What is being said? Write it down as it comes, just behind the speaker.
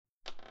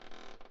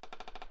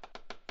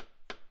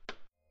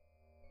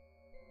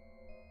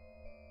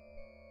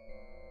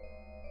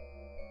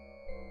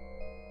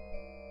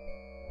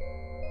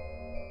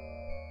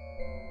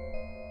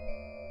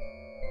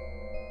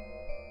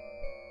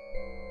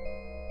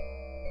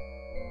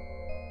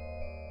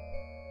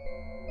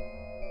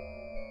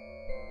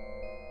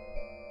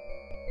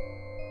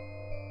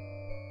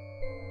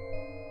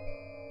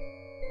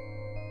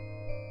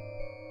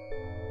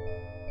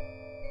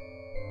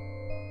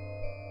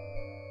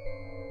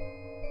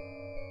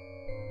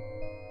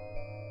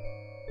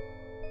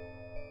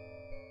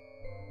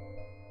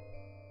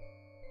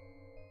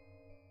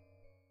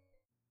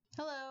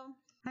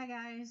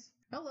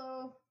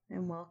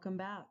welcome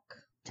back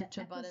to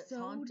But It's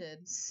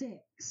Haunted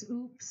 6.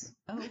 Oops.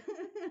 Oh.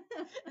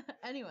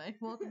 Anyway,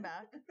 welcome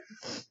back.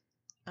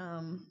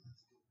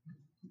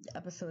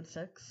 Episode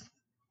 6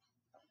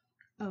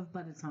 of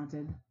But It's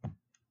Haunted.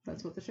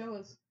 That's what the show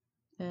is.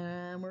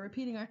 And we're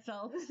repeating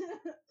ourselves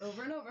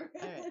over and over.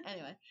 All right.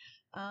 Anyway,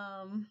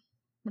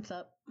 what's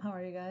up? How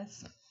are you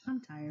guys? I'm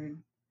tired.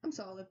 I'm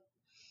solid.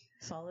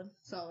 Solid.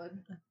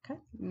 Okay.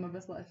 My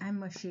best life. I'm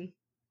mushy.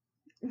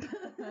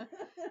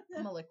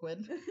 I'm a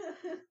liquid.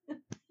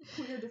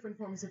 We are different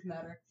forms of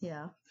matter.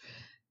 Yeah.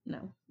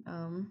 No.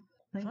 I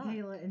think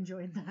Kayla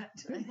enjoyed that.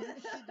 She did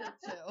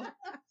too.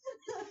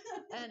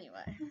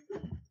 Anyway.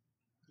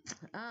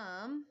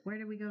 Where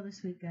did we go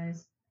this week,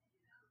 guys?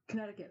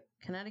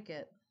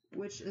 Connecticut.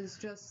 Which is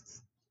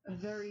just a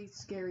very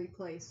scary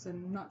place,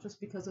 and not just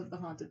because of the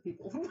haunted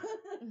people.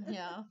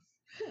 Yeah.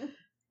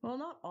 Well,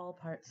 not all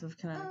parts of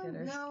Connecticut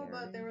are scary. No,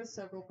 but there were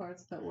several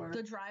parts that were.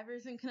 The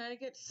drivers in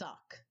Connecticut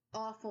suck.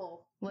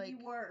 Awful. Like,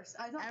 the worst.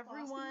 I thought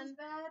everyone was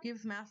bad.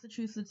 gives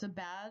Massachusetts a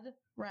bad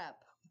rep,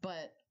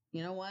 but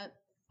you know what?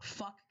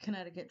 Fuck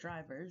Connecticut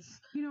drivers.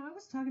 You know, I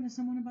was talking to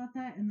someone about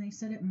that, and they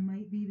said it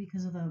might be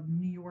because of the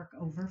New York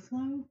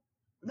overflow.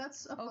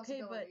 That's a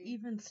possibility. Okay, but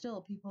even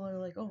still, people are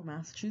like, oh,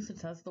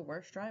 Massachusetts has the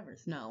worst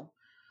drivers. No.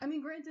 I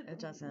mean, granted, it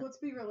doesn't. Let's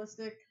be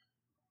realistic.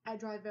 I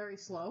drive very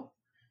slow.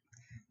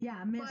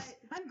 Yeah, miss. But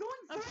I'm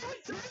going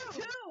through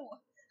too!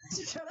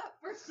 Shut up,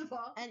 first of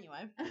all.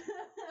 Anyway.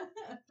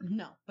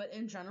 No, but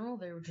in general,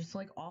 they were just,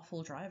 like,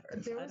 awful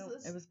drivers.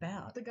 It was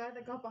bad. The guy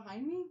that got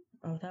behind me?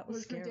 Oh, that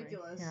was scary.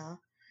 Ridiculous. Yeah.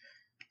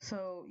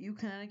 So, you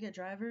Connecticut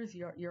drivers,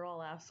 you're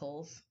all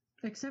assholes.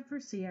 Except for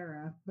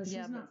Sierra, but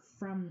she's not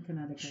from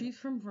Connecticut. She's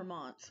from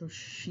Vermont, so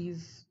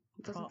she's...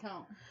 Doesn't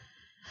count.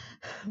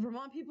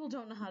 Vermont people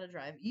don't know how to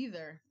drive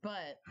either,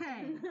 but...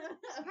 Hey,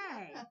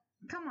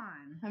 come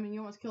on. I mean, you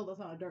almost killed us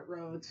on a dirt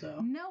road,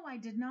 so... No, I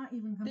did not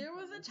even come There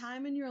was a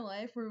time in your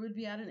life where it would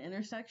be at an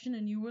intersection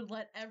and you would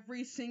let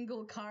every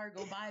single car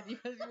go by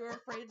because you were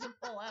afraid to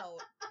pull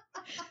out.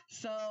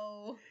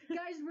 So...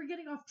 Guys, we're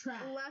getting off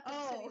track.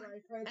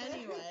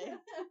 Anyway.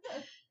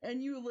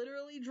 And you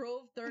literally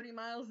drove 30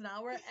 miles an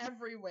hour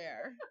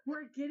everywhere.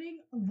 We're getting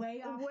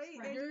way off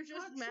track. And you're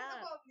just mad.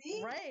 About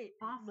me? Right.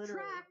 Off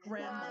track.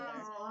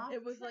 Grandmother. Wow.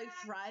 It was like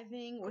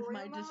driving with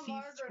my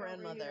deceased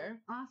grandmother.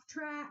 Off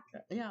track.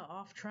 Yeah,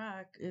 off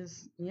track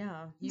is, you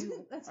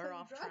are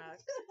off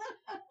track.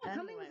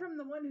 Coming from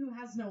the one who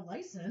has no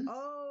license.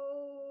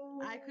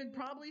 Oh. I could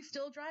probably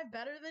still drive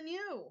better than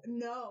you.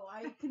 No,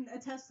 I can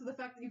attest to the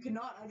fact that you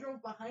cannot. I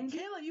drove behind you.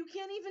 Kayla, you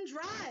can't even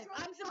drive.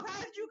 I'm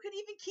surprised you could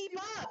even keep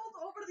up. Pulled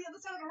over to the other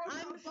side of the road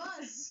on a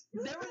bus.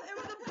 It was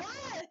a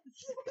bus.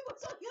 It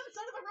was on the other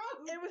side of the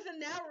road. It was a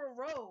narrow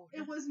road.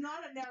 It was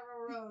not a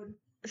narrow road.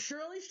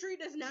 Shirley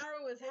Street is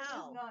narrow as hell.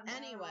 It was not narrow.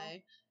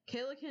 Anyway,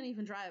 Kayla can't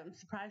even drive. I'm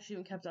surprised she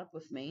even kept up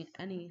with me.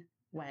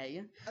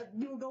 Anyway.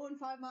 You were going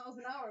 5 miles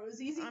an hour. It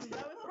was easy. That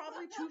was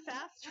probably too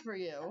fast for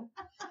you.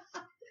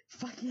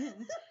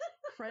 Fucking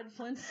Fred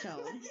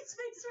Flintstone. His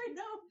face right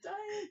now, I'm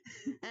dying.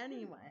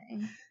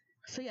 Anyway.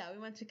 So yeah, we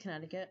went to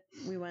Connecticut.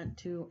 We went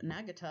to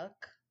Naugatuck.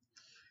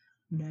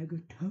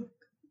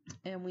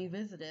 And we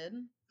visited...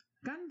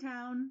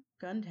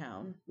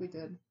 Guntown. We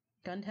did.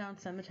 Guntown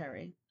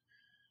Cemetery.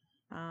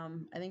 I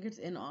think it's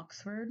in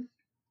Oxford.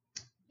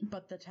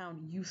 But the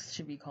town used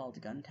to be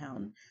called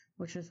Guntown,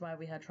 which is why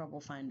we had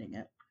trouble finding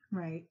it.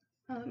 Right.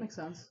 Oh, that makes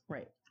sense.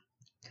 Right.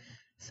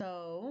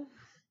 So...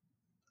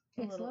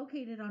 It's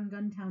located on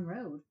Guntown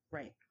Road.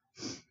 Right.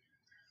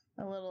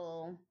 A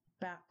little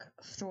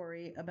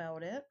backstory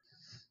about it.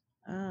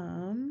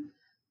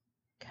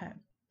 Okay.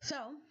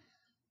 So,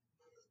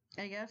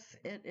 I guess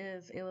it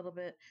is a little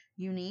bit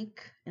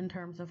unique in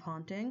terms of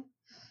haunting.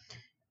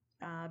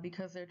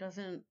 Because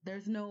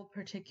there's no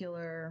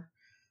particular,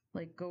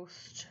 like,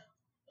 ghost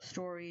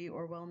story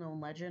or well-known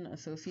legend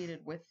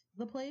associated with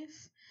the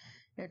place.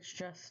 It's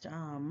just,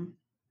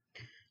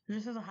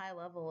 there's just a high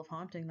level of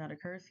haunting that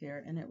occurs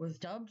here, and it was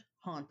dubbed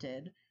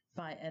Haunted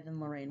by Ed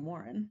and Lorraine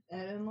Warren.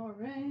 Ed and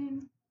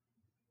Lorraine.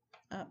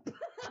 I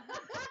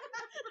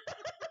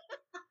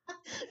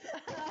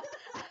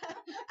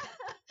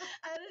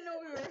didn't know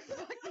we were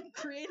fucking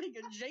creating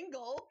a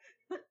jingle.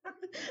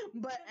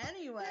 But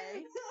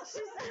anyway,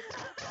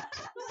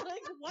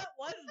 like, what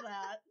was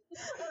that?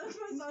 That's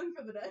my song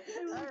for the day.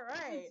 All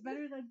right. It's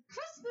better than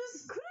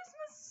Christmas.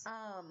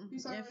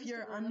 If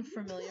you're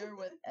unfamiliar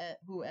with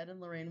who Ed and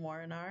Lorraine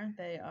Warren are,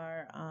 they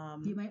are...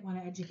 you might want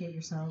to educate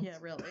yourself. Yeah,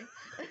 really.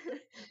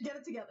 Get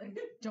it together.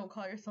 Don't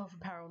call yourself a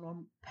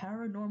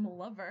paranormal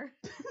lover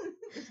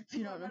if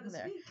you don't know who they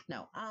are.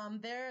 No.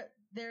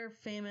 They're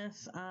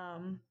famous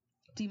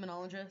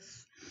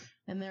demonologists,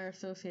 and they're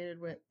associated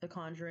with The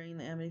Conjuring,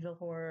 the Amityville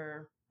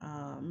Horror,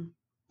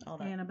 all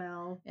that.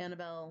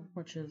 Annabelle,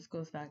 which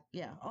goes back,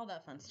 all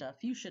that fun stuff.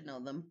 You should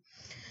know them.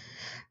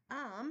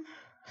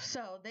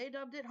 So they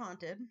dubbed it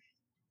Haunted,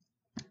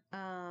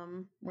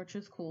 which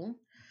is cool.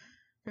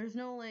 There's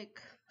no, like,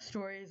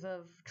 stories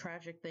of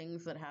tragic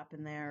things that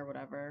happen there or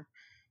whatever.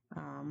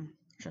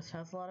 Just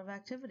has a lot of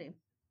activity.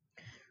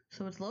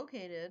 So it's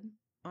located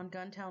on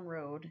Guntown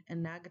Road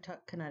in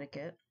Naugatuck,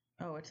 Connecticut.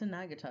 Oh, it's in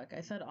Naugatuck.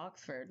 I said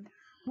Oxford.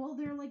 Well,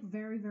 they're like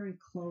very, very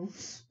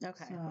close.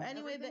 Okay. So.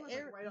 Anyway, Everything was,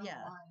 like, right on the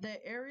line.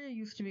 the area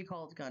used to be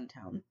called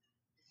Guntown.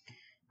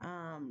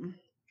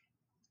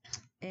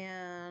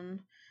 And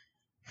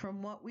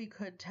from what we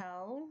could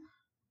tell,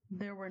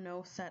 there were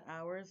no set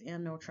hours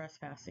and no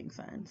trespassing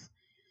signs.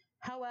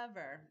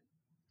 However,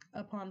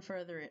 upon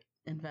further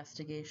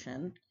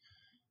investigation,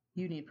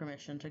 you need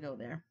permission to go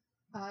there.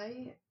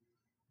 I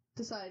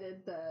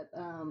decided that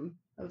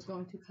I was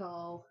going to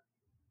call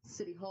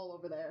City Hall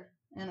over there,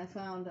 and I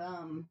found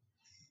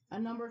a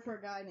number for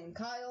a guy named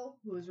Kyle,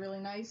 who was really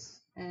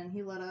nice, and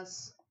he let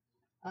us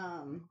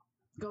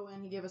go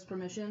in. He gave us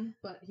permission,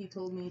 but he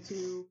told me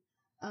to.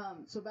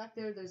 So back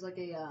there's like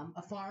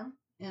a farm,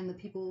 and the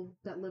people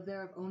that live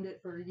there have owned it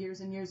for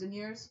years and years and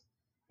years,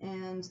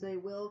 and they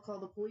will call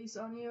the police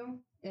on you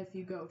if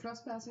you go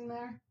trespassing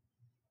there.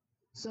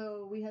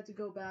 So we had to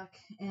go back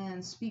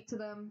and speak to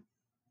them.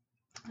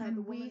 I had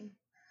the woman.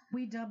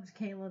 We dubbed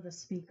Kayla the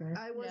speaker.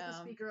 I was the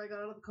speaker. I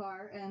got out of the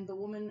car, and the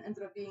woman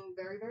ended up being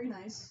very, very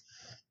nice.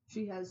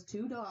 She has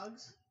 2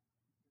 dogs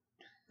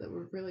that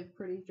were really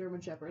pretty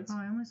German Shepherds. Oh,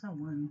 I only saw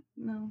one.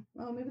 No.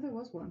 Oh, maybe there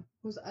was one.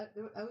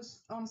 I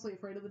was honestly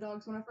afraid of the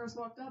dogs when I first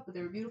walked up, but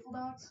they were beautiful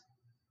dogs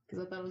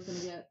because I thought I was going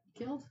to get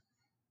killed.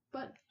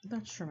 But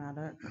that's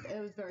traumatic. It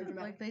was very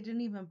dramatic. Like, they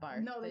didn't even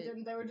bark. No, they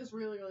didn't. They were just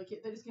really, really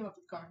cute. They just came up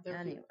to the car. They were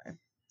anyway. Cute.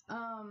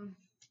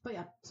 But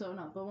yeah, so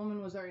no, the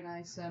woman was very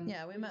nice, and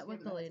yeah, we met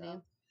with the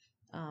lady.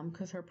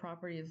 Because her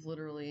property is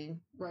literally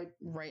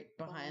right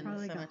behind the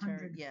like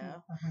cemetery. Yeah.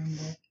 Behind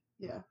it.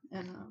 Yeah,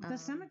 and the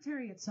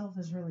cemetery itself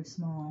is really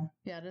small.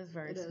 Yeah, it is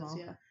very small.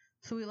 Yeah.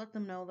 So we let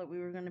them know that we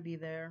were going to be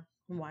there,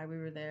 and why we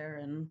were there,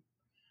 and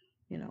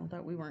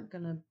that we weren't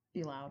going to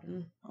be loud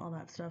and all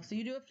that stuff. So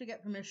you do have to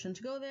get permission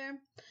to go there.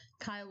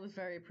 Kyle was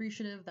very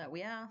appreciative that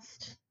we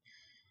asked,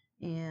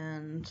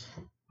 and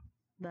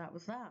that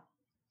was that.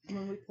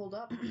 When we pulled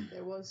up,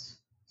 there was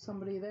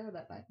somebody there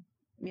that night.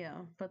 Yeah,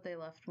 but they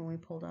left when we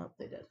pulled up.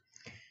 They did.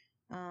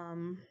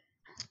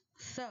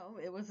 So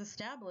it was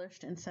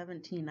established in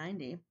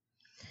 1790,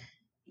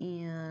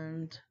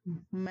 and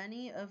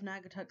many of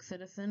Naugatuck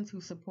citizens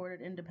who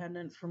supported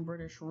independence from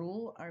British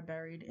rule are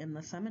buried in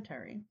the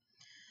cemetery.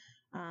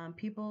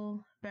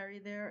 People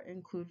buried there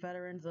include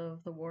veterans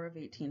of the War of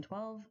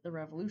 1812, the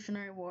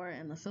Revolutionary War,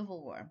 and the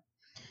Civil War.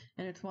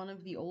 And it's one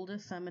of the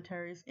oldest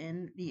cemeteries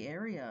in the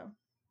area.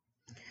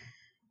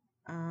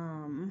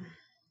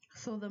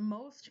 So the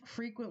most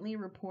frequently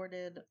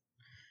reported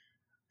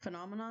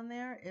phenomenon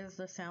there is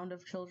the sound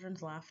of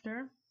children's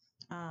laughter.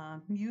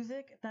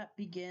 Music that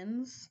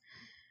begins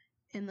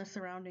in the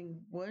surrounding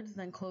woods,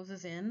 then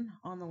closes in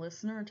on the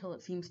listener until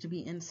it seems to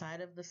be inside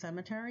of the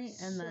cemetery,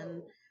 and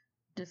then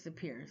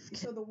disappears.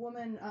 So the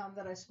woman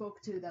that I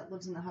spoke to that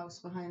lives in the house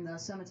behind the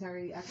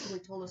cemetery actually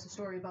told us a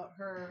story about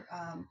her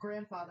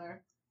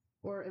grandfather,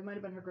 or it might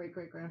have been her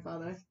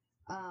great-great-grandfather.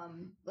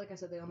 Like I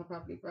said, they own the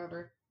property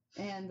forever.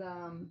 And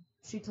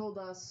she told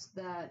us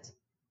that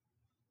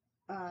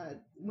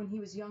when he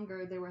was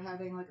younger, they were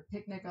having like a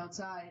picnic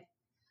outside,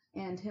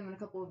 and him and a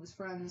couple of his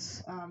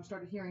friends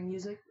started hearing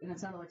music, and it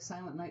sounded like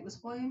Silent Night was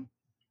playing.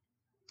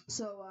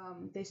 So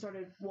they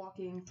started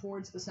walking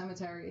towards the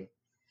cemetery,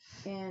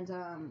 and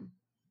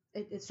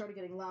it started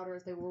getting louder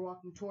as they were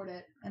walking toward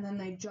it, and then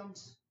they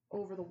jumped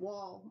over the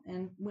wall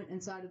and went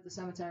inside of the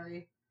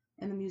cemetery,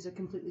 and the music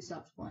completely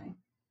stopped playing.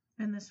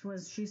 And this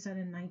was, she said,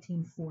 in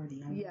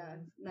 1940. Yeah,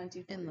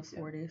 1940s. In the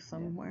 40s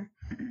somewhere.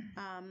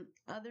 Yeah.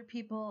 Other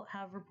people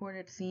have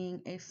reported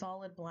seeing a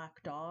solid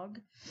black dog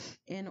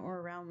in or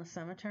around the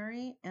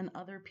cemetery, and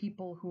other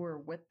people who were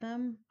with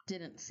them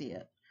didn't see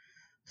it.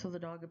 So the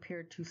dog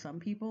appeared to some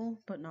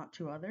people, but not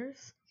to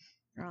others.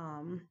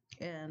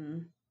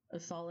 And a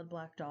solid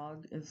black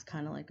dog is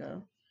kind of like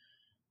a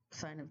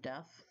sign of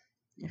death.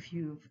 If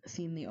you've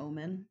seen The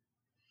Omen.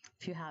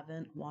 If you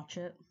haven't, watch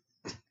it.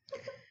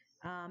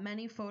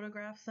 Many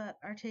photographs that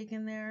are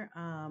taken there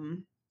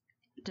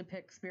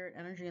depict spirit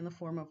energy in the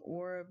form of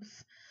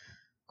orbs,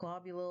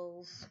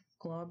 globules,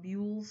 well,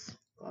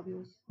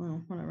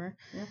 whatever,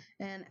 yeah.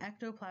 And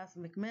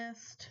ectoplasmic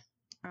mist.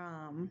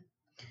 On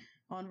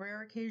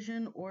rare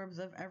occasion, orbs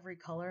of every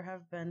color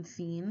have been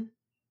seen,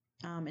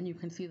 and you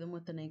can see them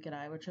with the naked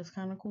eye, which is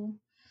kind of cool.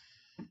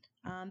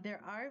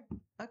 There are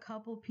a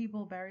couple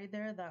people buried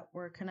there that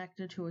were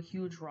connected to a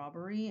huge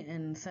robbery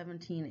in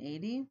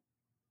 1780.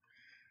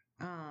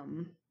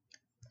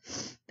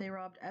 They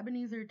robbed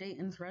Ebenezer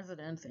Dayton's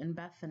residence in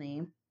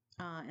Bethany,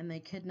 and they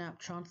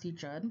kidnapped Chauncey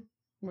Judd,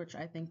 which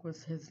I think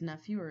was his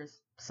nephew or his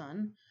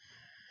son.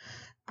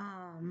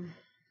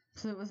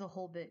 So it was a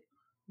whole bit.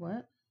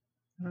 What?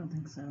 I don't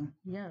think so.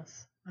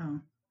 Yes. Oh.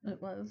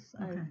 It was.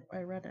 Okay.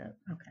 I read it.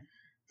 Okay.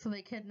 So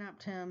they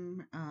kidnapped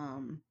him.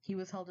 He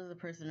was held as a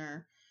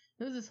prisoner.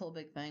 It was this whole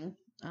big thing.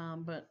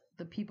 But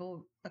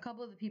a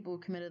couple of the people who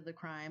committed the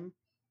crime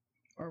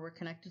or were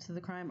connected to the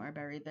crime are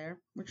buried there,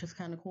 which is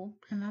kind of cool.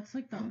 And that's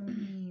like the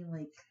only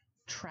like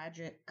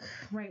tragic.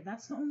 Right.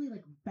 That's the only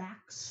like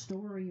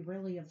backstory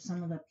really of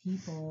some of the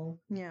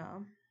people. Yeah.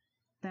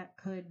 That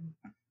could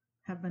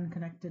have been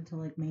connected to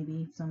like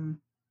maybe some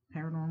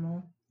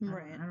paranormal.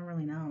 Right. I don't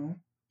really know.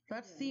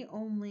 That's the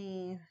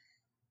only,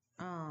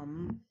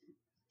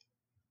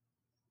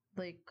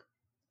 like,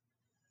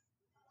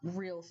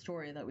 real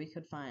story that we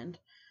could find,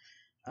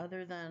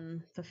 other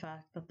than the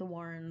fact that the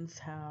Warrens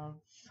have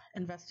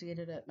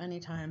investigated it many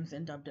times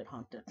and dubbed it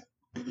haunted.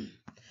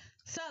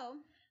 So,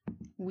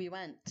 we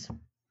went.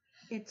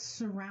 It's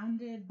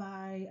surrounded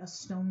by a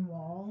stone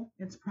wall.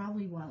 It's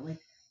probably what, like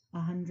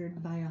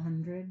 100 by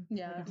 100?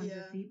 Yeah. Like 100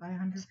 Yeah. feet by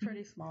 100 It's feet.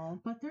 pretty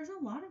small. But there's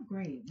a lot of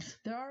graves.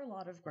 There are a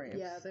lot of graves.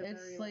 Yeah, they're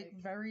it's very, like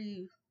like-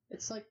 very.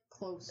 It's like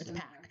close. It's in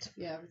there. packed.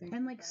 Yeah, everything.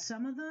 And like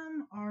some of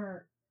them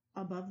are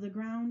above the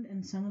ground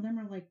and some of them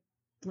are like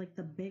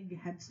the big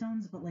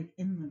headstones but like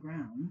in the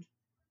ground.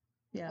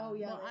 Yeah. Oh,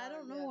 yeah, Well, they I are,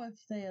 don't know if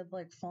they had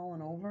like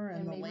fallen over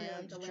and the maybe, like,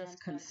 land the land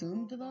just kinda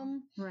consumed took over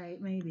them. Right,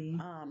 maybe.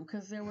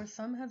 Because there were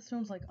some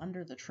headstones like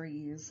under the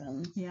trees,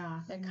 and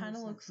Yeah. I it kind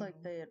of noticed that looks like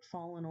too. they had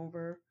fallen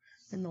over,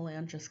 and the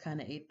land just kind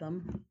of ate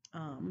them.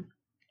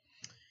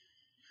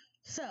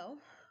 So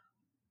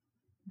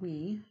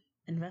we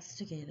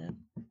investigated.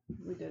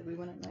 We did. We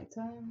went at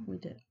nighttime. We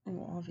did.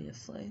 Well,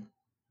 obviously.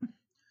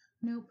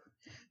 Nope.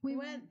 We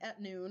went at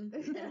noon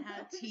and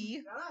had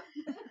tea. Shut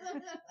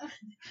up.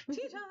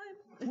 Tea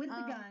time. with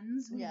the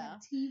guns. We yeah.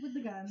 had tea with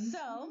the guns.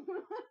 So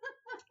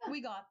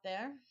we got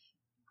there.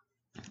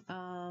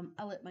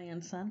 I lit my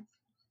incense,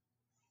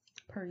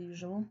 per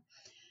usual,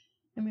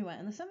 and we went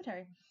in the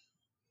cemetery.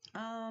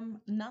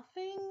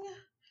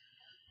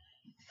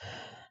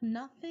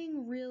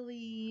 Nothing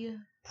really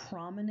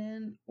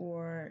prominent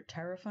or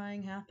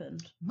terrifying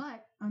happened.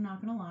 But I'm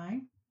not gonna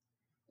lie.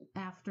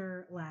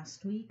 After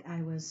last week,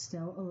 I was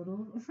still a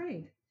little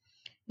afraid.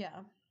 Yeah.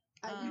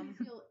 I didn't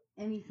feel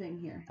anything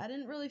here. I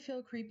didn't really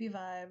feel creepy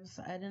vibes.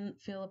 I didn't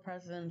feel a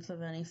presence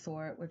of any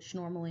sort, which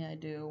normally I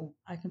do.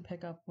 I can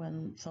pick up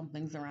when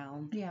something's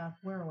around. Yeah,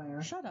 we're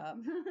aware. Shut up.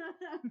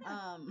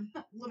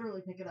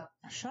 Literally pick it up.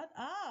 Shut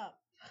up.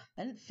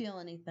 I didn't feel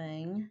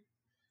anything.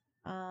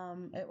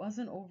 It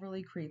wasn't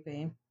overly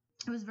creepy.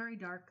 It was very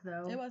dark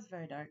though. It was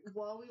very dark.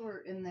 While we were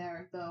in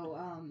there,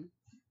 though,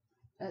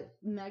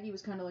 Maggie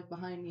was kind of like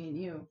behind me and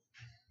you,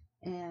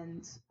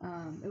 and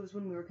it was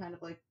when we were kind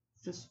of like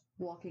just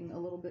walking a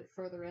little bit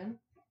further in,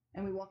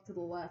 and we walked to the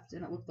left,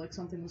 and it looked like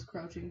something was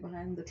crouching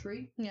behind the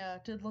tree. Yeah,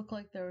 it did look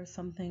like there was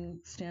something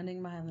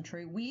standing behind the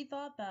tree. We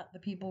thought that the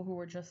people who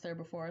were just there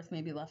before us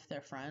maybe left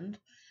their friend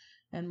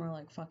and were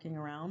like fucking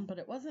around, but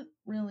it wasn't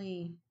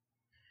really.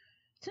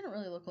 It didn't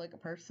really look like a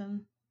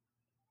person,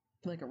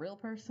 like a real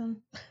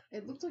person.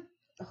 It looked like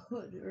a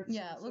hood or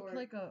Yeah, some it looked sort.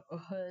 like a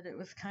hood. It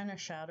was kind of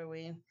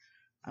shadowy.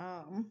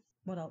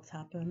 What else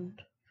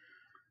happened?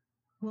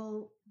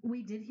 Well,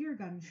 we did hear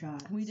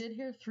gunshots. We did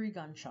hear 3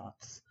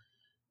 gunshots,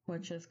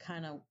 which is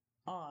kind of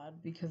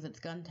odd because it's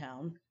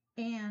Guntown.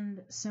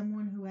 And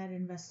someone who had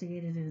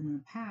investigated it in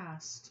the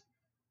past,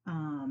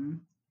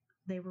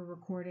 they were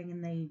recording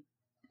and they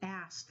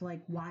asked,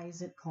 like, why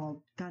is it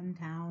called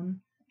Guntown?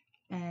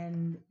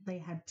 And they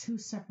had 2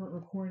 separate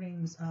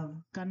recordings of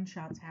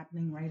gunshots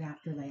happening right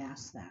after they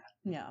asked that.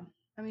 Yeah,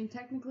 I mean,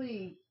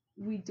 technically,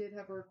 we did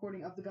have a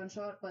recording of the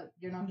gunshot, but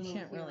you're not going you to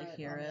can't really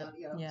hear on the it.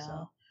 audio, Yeah,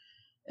 so.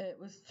 it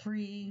was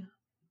 3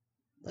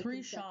 Like 3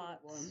 consecutive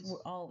shots. ones.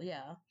 All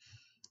yeah.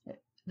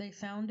 They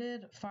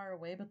sounded far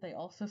away, but they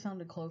also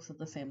sounded close at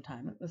the same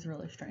time. It was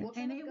really strange. What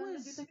kind And of it gun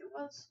was- did you think it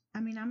was? I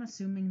mean, I'm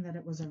assuming that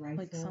it was a rifle.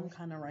 Like some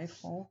kind of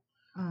rifle.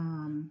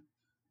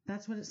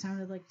 That's what it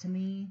sounded like to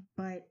me.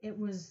 But it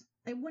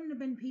wouldn't have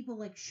been people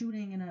like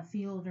shooting in a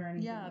field or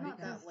anything. Yeah, like not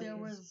because that. there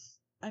late. was.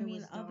 I It mean,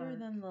 was other dark.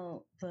 than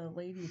the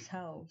lady's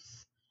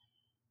house,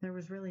 There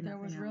was really there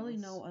nothing was really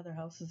else. no other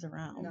houses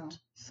around. No.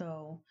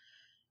 So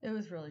it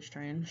was really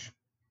strange.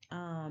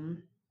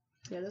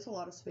 Yeah, there's a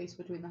lot of space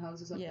between the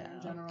houses up yeah, there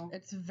in general.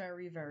 it's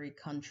very, very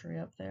country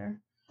up there.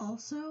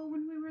 Also,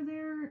 when we were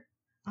there,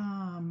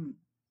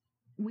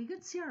 we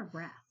could see our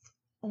breath.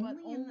 But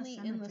only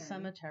in the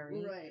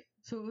cemetery. Right.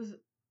 So it was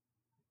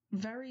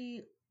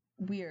very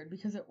weird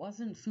because it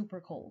wasn't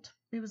super cold.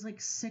 It was like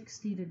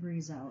 60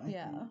 degrees out. I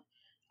Yeah.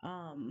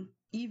 think.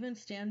 Even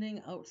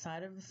standing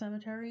outside of the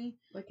cemetery,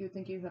 Like you'd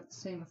think you'd have the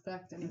same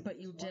effect, and it but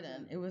you just didn't.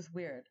 wasn't. It was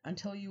weird.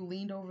 Until you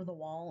leaned over the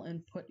wall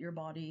and put your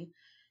body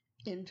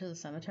into the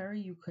cemetery,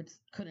 you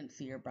couldn't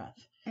see your breath.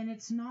 And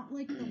it's not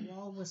like the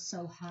wall was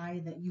so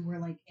high that you were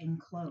like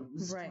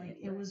enclosed. Right, Like,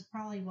 it right. was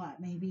probably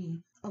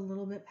maybe a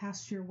little bit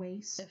past your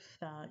waist. If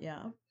that,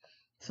 yeah.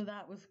 So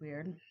that was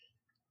weird.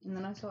 And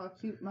then I saw a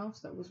cute mouse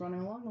that was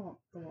running along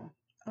the wall.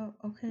 Oh,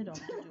 okay,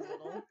 Dr.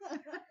 Doolittle.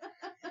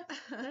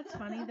 That's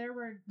funny. There's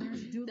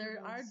doolittles.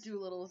 There are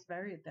Doolittles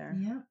buried there.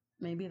 Yep.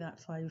 Maybe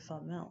that's why you saw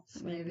the mouse.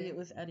 Maybe Maybe. it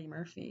was Eddie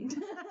Murphy.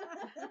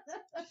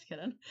 Just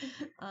kidding.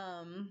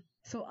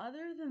 So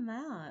other than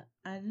that,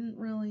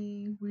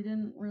 we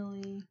didn't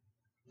really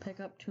pick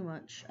up too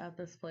much at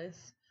this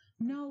place.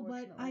 No, but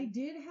I Unfortunately.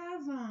 did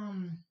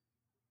have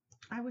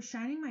I was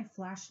shining my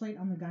flashlight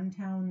on the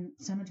Guntown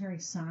Cemetery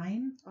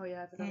sign, Oh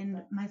yeah, I forgot and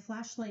about my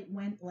flashlight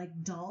went like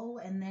dull,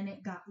 and then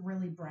it got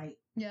really bright.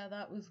 Yeah,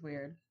 that was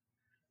weird.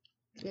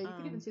 Yeah, you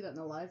could even see that in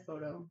the live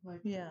photo.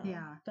 Like, Yeah.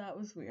 Yeah. That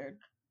was weird.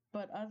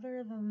 But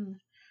other than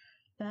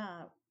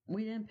that,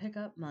 we didn't pick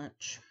up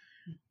much.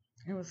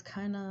 It was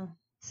kind of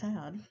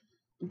sad,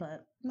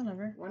 but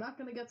whatever. we're not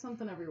gonna get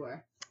something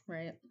everywhere.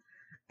 Right.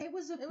 It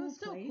was a It cool was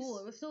still place. cool.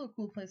 It was still a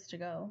cool place to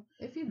go.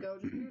 If you go,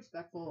 just be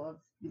respectful of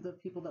the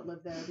people that live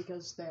there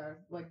because they're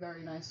like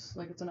very nice.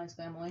 Like it's a nice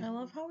family. I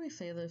love how we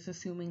say this,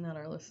 assuming that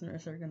our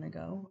listeners are going to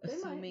go. They might.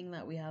 Assuming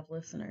that we have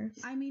listeners.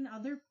 I mean,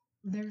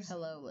 there's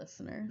Hello,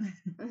 listeners.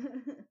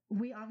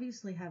 we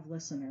obviously have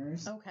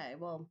listeners. Okay,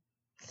 well,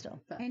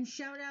 still. And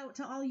shout out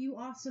to all you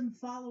awesome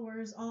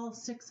followers, all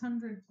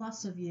 600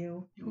 plus of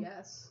you.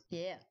 Yes.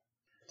 Yeah.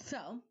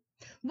 So,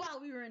 while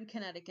we were in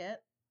Connecticut,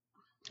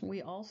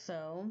 we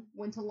also...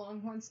 Went to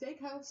Longhorn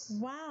Steakhouse.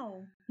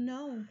 Wow.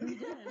 No, we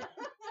didn't.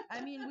 I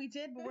mean, we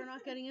did, but we're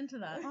not getting into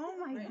that. Oh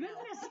my right now.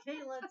 goodness,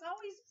 Kayla, it's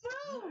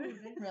always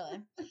food.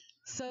 Really.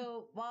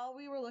 So while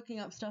we were looking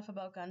up stuff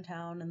about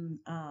Guntown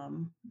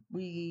and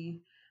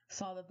we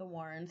saw that the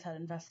Warrens had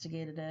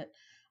investigated it,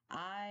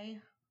 I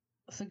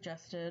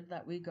suggested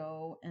that we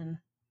go and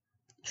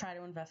try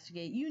to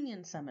investigate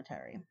Union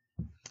Cemetery,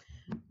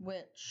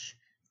 which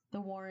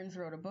the Warrens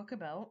wrote a book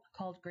about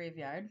called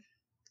Graveyard.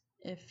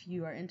 If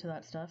you are into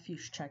that stuff, you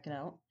should check it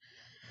out.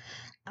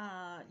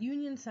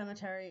 Union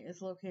Cemetery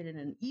is located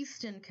in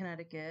Easton,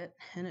 Connecticut,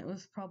 and it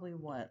was probably,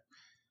 what,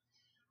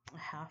 a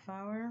half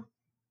hour?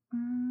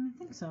 I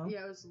think so.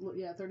 Yeah, it was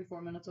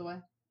 34 minutes away.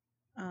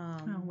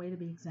 Oh, way to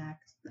be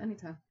exact.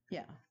 Anytime.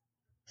 Yeah.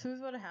 So it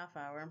was about a half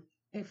hour.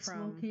 It's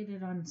from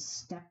located on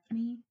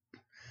Stepney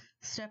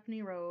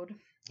Road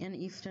in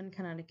Easton,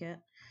 Connecticut.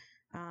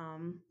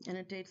 And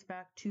it dates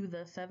back to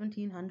the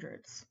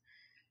 1700s.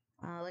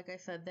 Like I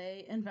said,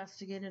 they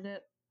investigated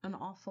it an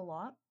awful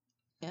lot,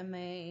 and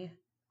they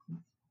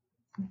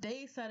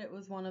said it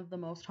was one of the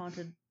most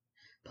haunted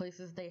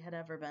places they had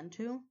ever been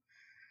to.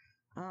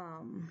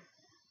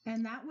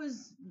 And that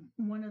was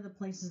one of the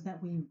places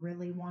that we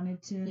really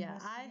wanted to Yeah,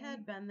 I investigate.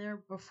 had been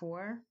there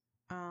before.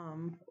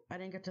 I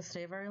didn't get to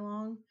stay very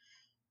long,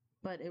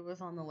 but it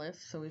was on the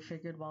list, so we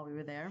figured while we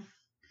were there.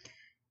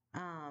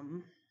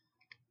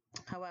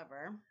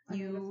 However, I made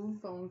you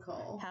a phone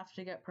call. have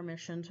to get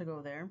permission to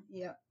go there.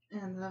 Yep.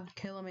 And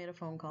Kayla made a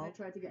phone call. I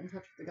tried to get in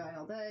touch with the guy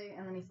all day,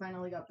 and then he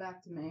finally got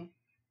back to me.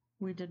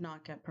 We did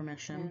not get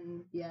permission.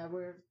 And yeah,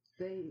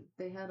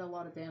 they had a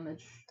lot of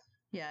damage.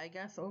 Yeah, I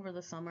guess over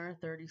the summer,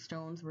 30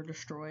 stones were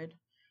destroyed.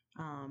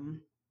 And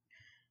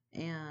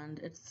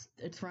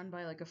it's run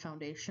by like a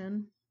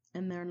foundation,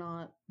 and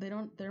they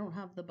don't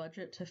have the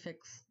budget to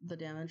fix the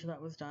damage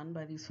that was done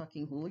by these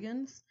fucking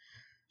hooligans.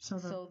 So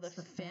the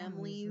it's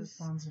family's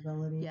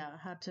responsibility. Yeah,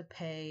 had to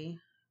pay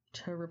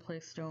to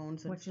replace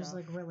stones and Which stuff. is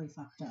like really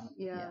fucked up.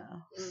 Yeah.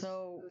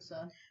 So it was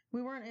sad.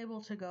 we weren't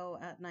able to go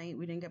at night.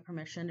 We didn't get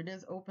permission. It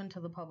is open to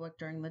the public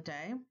during the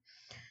day.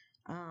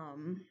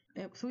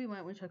 So we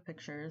went, we took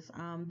pictures.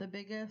 The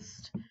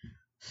biggest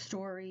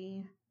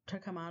story to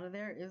come out of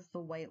there is the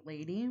White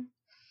Lady.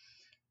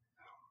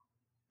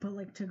 But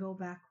like to go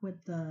back with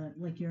the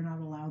like you're not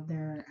allowed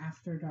there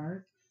after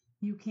dark.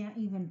 You can't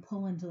even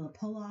pull into the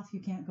pull off. You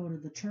can't go to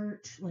the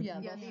church. Like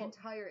Yeah, Yeah, the the whole-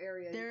 entire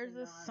area. you There's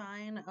a cannot-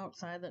 sign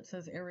outside that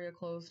says area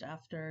closed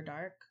after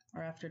dark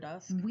or after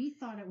dusk. we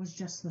thought it was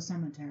just the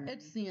cemetery.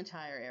 It's the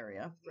entire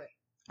area. Right.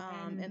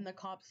 And the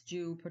cops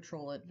do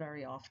patrol it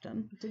very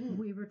often. Didn't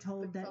we were the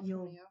told that cops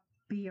you'll from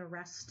be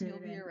arrested. You'll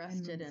be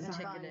arrested and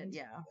ticketed, fined.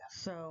 yeah.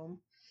 So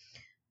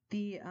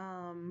the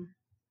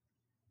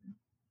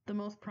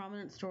most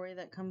prominent story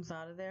that comes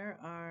out of there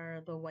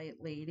are the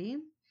White Lady.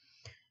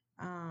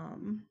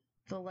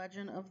 The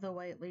legend of the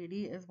White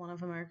Lady is one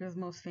of America's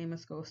most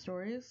famous ghost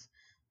stories.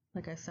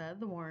 Like I said,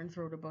 the Warrens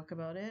wrote a book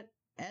about it.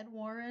 Ed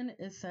Warren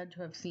is said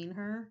to have seen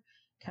her,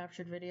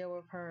 captured video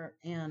of her,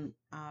 and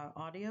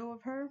audio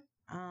of her.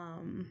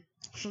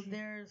 So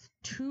there's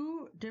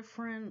two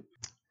different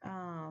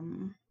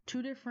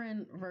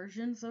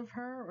versions of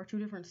her, or two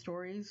different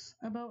stories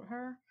about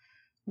her.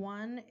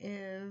 One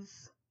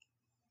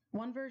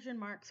version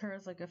marks her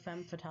as like a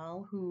femme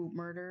fatale who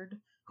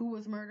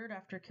was murdered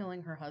after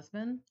killing her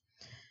husband.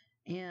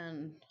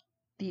 And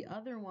the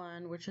other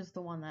one, which is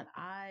the one that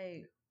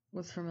I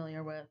was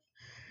familiar with,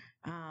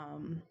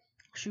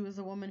 she was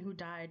a woman who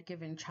died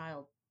giving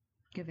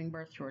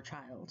birth to her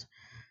child.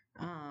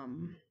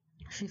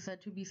 She's said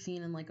to be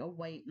seen in like a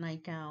white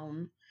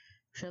nightgown.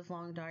 She has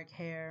long dark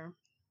hair.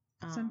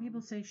 Some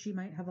people say she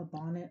might have a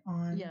bonnet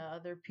on.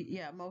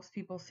 Yeah, most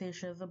people say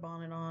she has a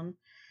bonnet on.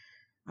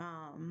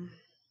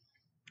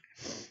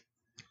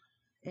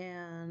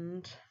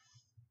 And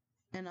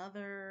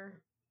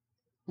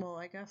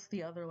I guess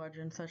the other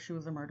legend says she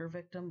was a murder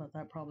victim, but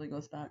that probably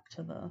goes back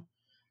to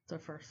the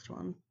first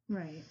one.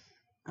 Right.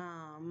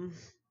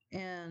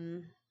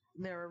 And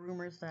there are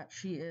rumors that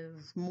she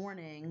is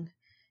mourning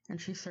and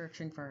she's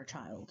searching for her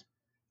child.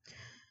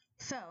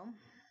 So,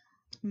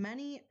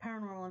 many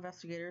paranormal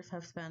investigators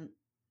have spent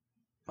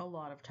a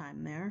lot of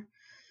time there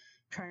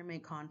trying to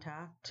make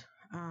contact.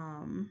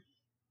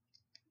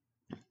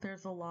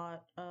 There's a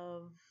lot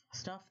of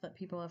stuff that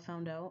people have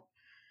found out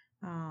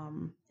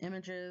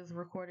Images,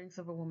 recordings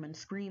of a woman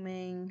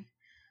screaming,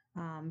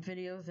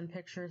 videos and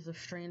pictures of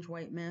strange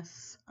white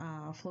mists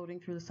floating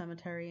through the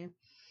cemetery.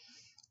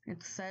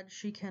 It's said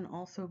she can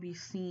also be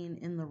seen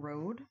in the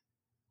road.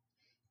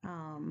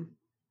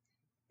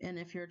 And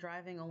if you're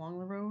driving along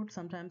the road,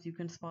 sometimes you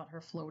can spot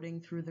her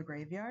floating through the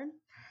graveyard,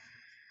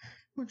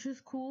 which is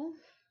cool.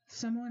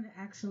 Someone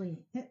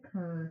actually hit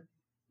her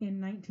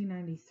in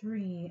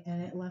 1993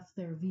 and it left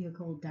their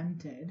vehicle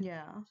dented.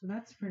 Yeah. So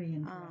that's pretty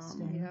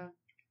interesting. Yeah.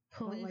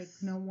 But like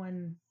Police.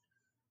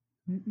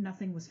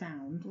 nothing was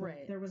found. Like,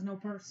 Right. there was no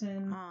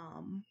person.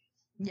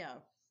 Yeah,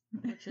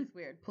 which is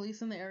weird.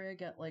 Police in the area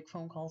get like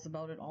phone calls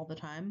about it all the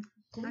time,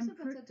 Police I'm have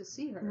been pre- sent to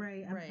see her.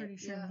 Right. I'm Right. pretty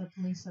sure Yeah. the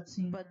police have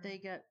seen but her. they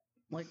get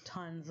like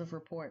tons of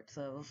reports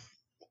of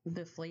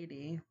this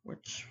lady,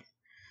 which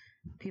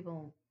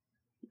people,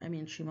 I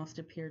mean, she must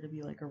appear to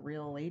be like a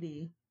real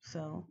lady,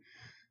 so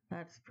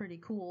that's pretty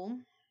cool.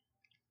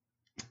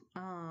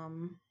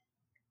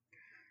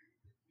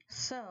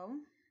 So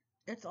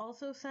it's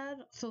also said,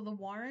 so the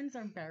Warrens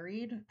are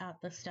buried at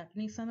the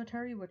Stepney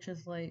Cemetery, which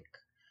is like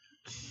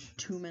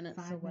 2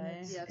 minutes 5 away,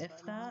 minutes. Yeah, it's if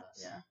fine. that.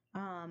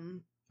 Yeah.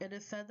 It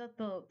is said that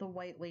the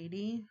White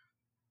Lady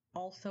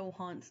also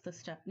haunts the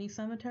Stepney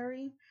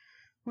Cemetery,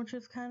 which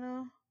is kind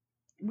of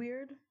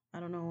weird. I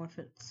don't know if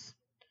it's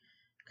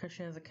because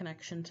she has a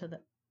connection to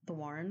the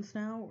Warrens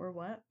now or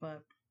what,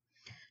 but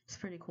it's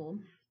pretty cool.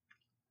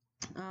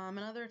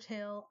 Another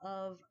tale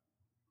of,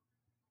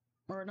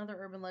 or another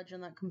urban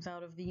legend that comes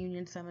out of the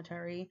Union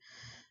Cemetery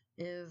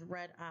is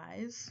red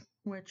eyes,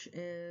 which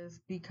is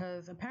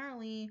because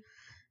apparently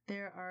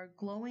there are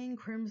glowing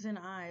crimson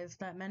eyes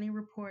that many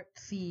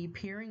reports see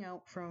peering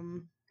out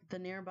from the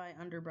nearby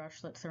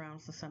underbrush that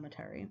surrounds the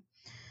cemetery.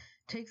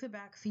 Takes a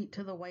backseat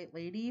to the White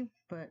Lady,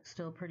 but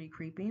still pretty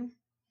creepy.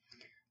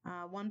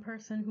 One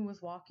person who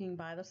was walking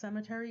by the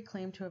cemetery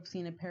claimed to have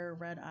seen a pair of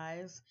red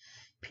eyes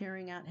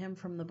peering at him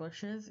from the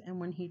bushes, and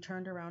when he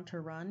turned around to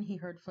run, he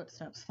heard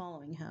footsteps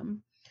following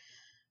him.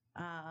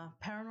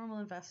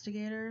 Paranormal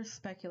investigators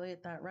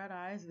speculate that red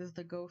eyes is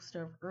the ghost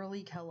of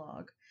Early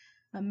Kellogg,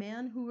 a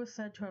man who was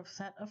said to have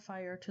set a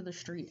fire to the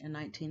street in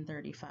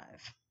 1935.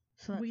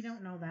 So we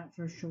don't know that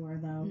for sure,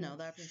 though. No,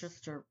 that's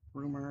just a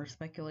rumor or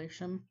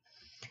speculation.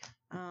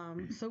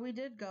 So we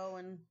did go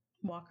and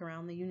walk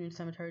around the Union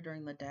Cemetery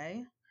during the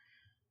day,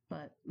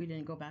 but we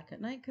didn't go back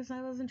at night because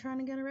I wasn't trying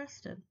to get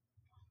arrested.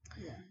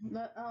 Yeah.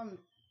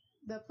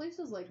 The place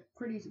is like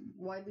pretty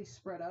widely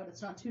spread out.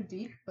 It's not too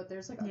deep, but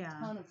there's like a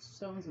ton of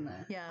stones in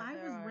there. Yeah, I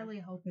was really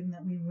hoping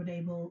that we would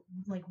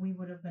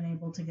have been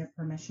able to get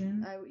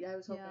permission. I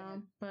was hoping. Yeah,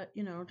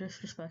 but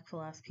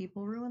disrespectful ass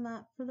people ruin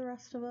that for the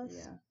rest of us.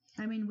 Yeah.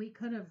 I mean, we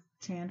could have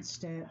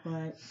chanced it,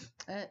 but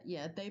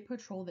they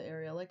patrol the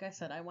area. Like I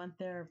said, I went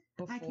there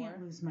before. I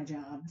can't lose my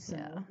job. So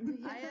Yeah.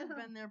 I had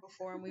been there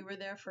before, and we were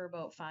there for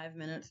about 5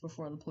 minutes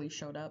before the police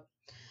showed up.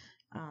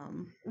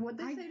 What'd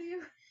they say to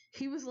you?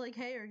 He was like,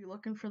 "Hey, are you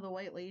looking for the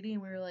White Lady?"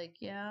 And we were like,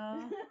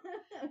 "Yeah."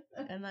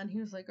 And then he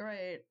was like, "All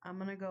right, I'm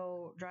gonna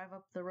go drive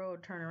up the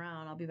road, turn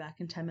around. I'll be back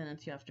in 10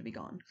 minutes. You have to be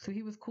gone." So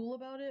he was cool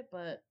about it,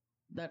 but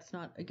that's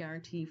not a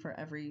guarantee for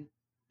every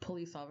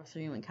police officer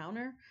you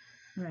encounter.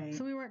 right.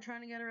 So we weren't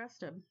trying to get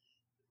arrested.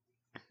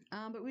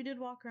 But we did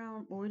walk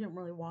around. Well, we didn't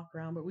really walk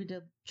around, but we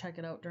did check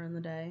it out during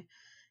the day.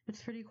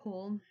 It's pretty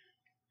cool.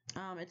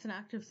 It's an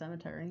active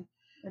cemetery,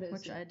 It is.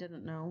 which I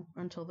didn't know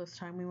until this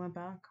time we went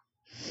back.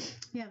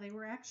 Yeah, they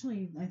were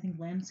actually, I think,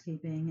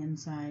 landscaping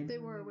inside. They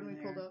were when we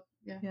pulled there. up.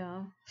 Yeah.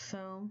 Yeah,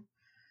 so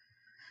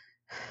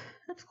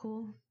that's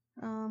cool.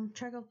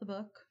 Check out the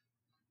book.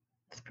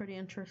 It's pretty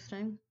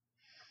interesting.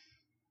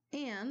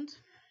 And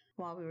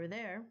while we were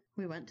there,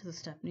 we went to the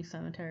Stepney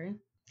Cemetery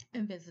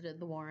and visited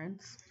the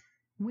Warrens.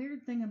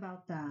 Weird thing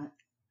about that,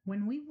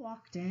 when we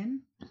walked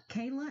in,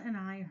 Kayla and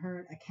I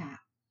heard a cat,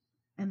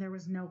 and there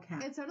was no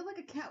cat. It sounded like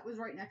a cat was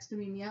right next to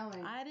me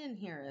meowing. I didn't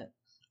hear it.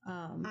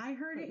 I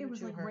heard it. It was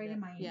you like heard right it. in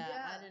my ear. Yeah,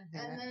 I didn't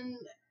hear and it.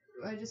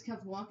 then I just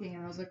kept walking,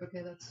 and I was like,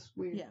 okay, that's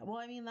weird. Yeah, well,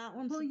 I mean, that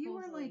one. Well, you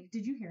were like,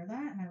 "Did you hear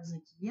that?" And I was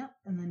like, "Yep."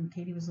 And then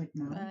Katie was like,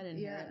 "No." I didn't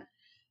hear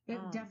Yeah. it.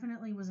 It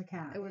definitely was a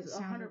cat. It was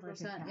sounded 100%. like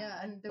a cat. Yeah,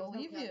 and there was no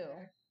Believe cat you.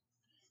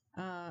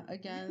 there.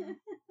 Again,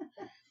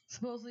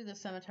 supposedly the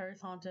cemetery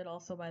is haunted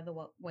also by the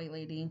White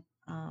Lady.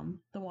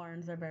 The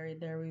Warrens are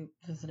buried there. We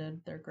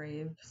visited their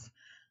graves,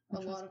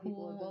 which was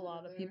cool. A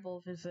lot of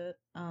people visit.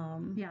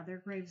 Yeah, their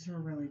graves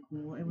were really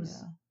cool. It was.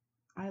 Yeah.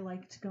 I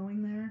liked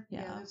going there.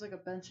 Yeah, there's like a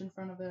bench in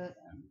front of it.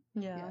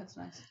 And yeah, it's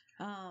nice.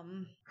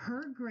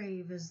 Her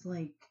grave is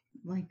like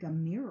a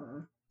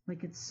mirror.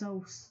 Like it's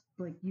so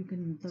like you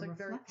can the It's like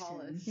very reflection.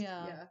 polished.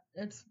 Yeah,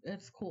 Yeah.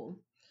 it's cool.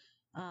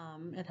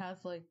 It has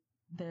like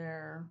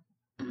their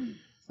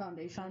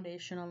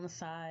foundation on the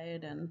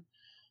side and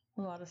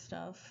a lot of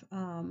stuff.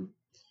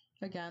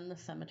 Again, the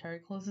cemetery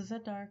closes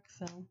at dark,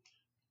 so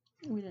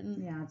we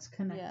didn't. Yeah, it's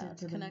connected. Yeah,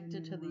 it's to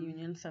connected the to the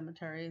Union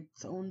Cemetery.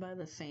 It's owned by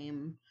the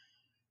same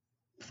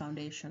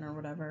foundation or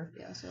whatever.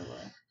 Yeah, so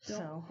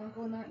don't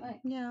go in there at night.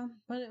 Yeah,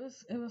 but it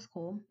was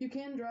cool. You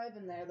can drive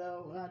in there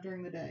though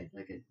during the day.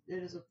 Like it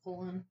is a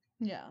pull-in.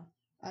 Yeah,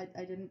 I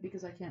didn't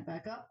because I can't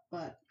back up,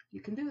 but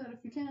you can do that if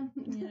you can.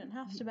 You didn't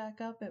have to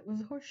back up. It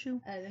was a horseshoe.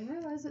 I didn't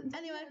realize it.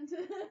 Anyway.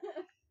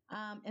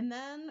 And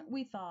then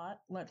we thought,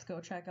 let's go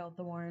check out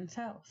the Warrens'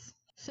 house.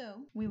 So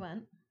we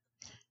went.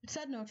 It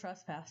said no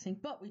trespassing,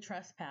 but we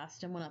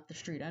trespassed and went up the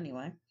street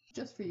anyway.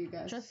 Just for you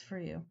guys. Just for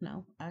you.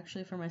 No,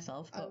 actually for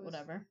myself, but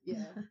whatever.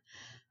 Yeah.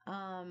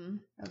 I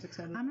was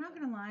excited. I'm not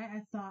gonna lie,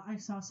 I thought I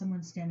saw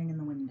someone standing in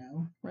the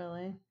window.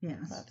 Really?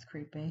 Yes. That's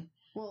creepy.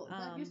 Well,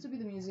 that used to be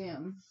the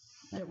museum.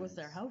 It was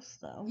their house,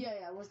 though.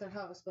 Yeah, it was their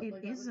house. But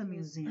It is a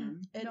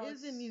museum. It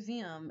is a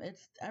museum.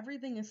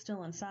 Everything is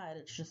still inside.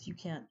 It's just you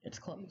can't. It's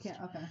closed. You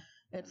can't. Okay.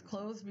 It's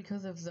closed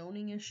because of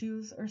zoning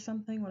issues or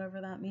something, whatever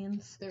that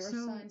means. There are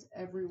signs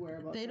everywhere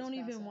about. They don't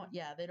even want.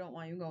 Yeah, they don't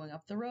want you going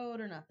up the road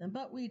or nothing.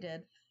 But we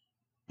did.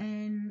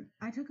 And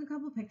I took a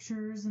couple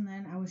pictures, and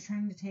then I was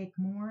trying to take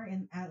more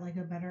at like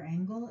a better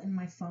angle, and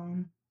my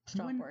phone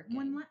stopped working.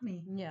 Wouldn't let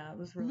me. Yeah, it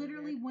was really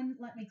literally weird.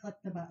 Wouldn't let me click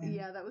the button.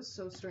 Yeah, that was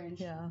so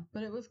strange. Yeah,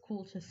 but it was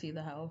cool to see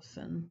the house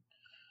and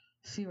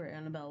see where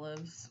Annabelle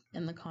lives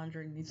in the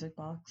Conjuring music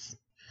box.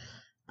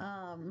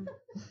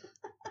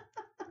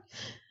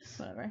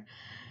 Whatever.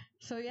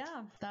 So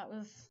yeah, that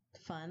was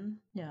fun.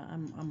 Yeah,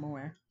 I'm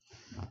aware.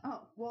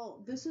 Oh,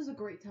 well, this is a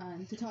great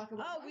time to talk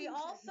about. Oh, we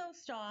also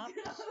stopped.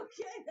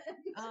 Okay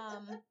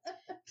then.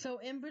 So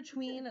in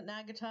between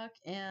Naugatuck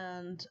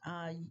and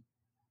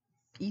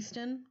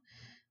Easton,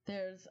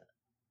 there's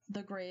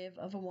the grave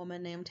of a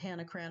woman named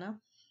Hannah Crana.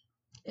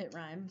 It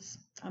rhymes.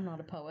 I'm not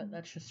a poet.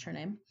 That's just her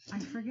name. I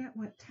forget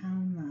what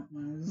town that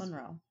was.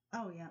 Monroe.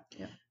 Oh yeah.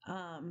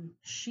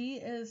 She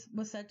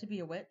was said to be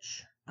a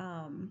witch.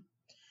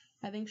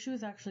 I think she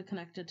was actually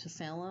connected to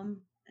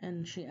Salem,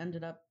 and she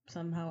ended up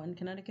somehow in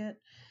Connecticut.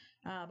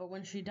 But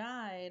when she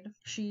died,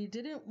 she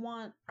didn't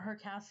want her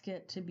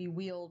casket to be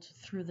wheeled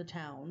through the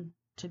town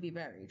to be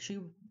buried. She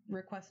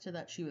requested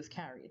that she was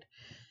carried.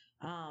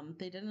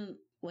 They didn't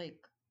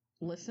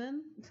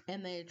listen,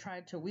 and they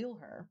tried to wheel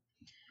her.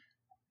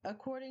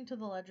 According to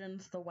the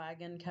legends, the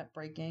wagon kept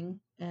breaking,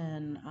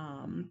 and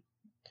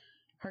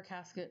her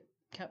casket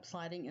kept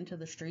sliding into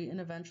the street, and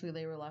eventually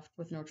they were left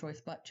with no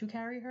choice but to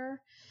carry her.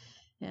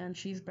 And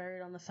she's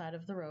buried on the side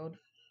of the road.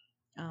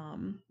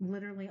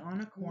 Literally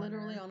on a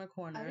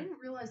corner. I didn't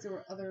realize there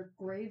were other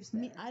graves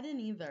there. I didn't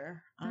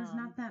either. There's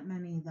not that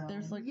many though.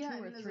 There's two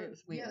or three. It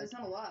was weird. Yeah, there's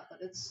not a lot, but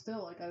it's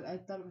still I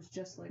thought it was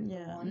just the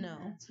one. No,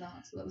 it's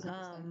not. So that was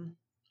interesting.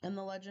 And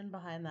the legend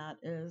behind that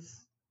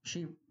is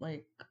she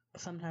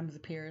sometimes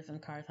appears and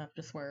cars have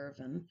to swerve,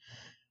 and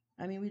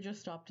I mean we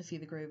just stopped to see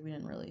the grave. We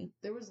didn't really.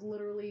 There was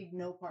literally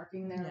no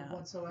parking there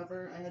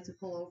whatsoever. I had to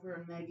pull over,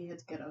 and Maggie had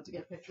to get out to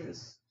get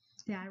pictures.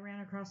 Yeah, I ran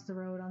across the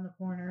road on the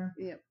corner,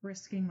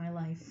 risking my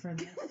life for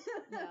this.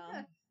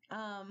 Yeah.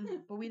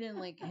 But we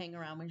didn't hang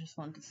around. We just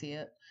wanted to see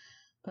it.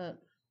 But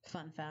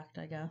fun fact,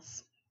 I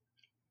guess.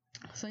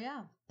 So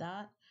yeah,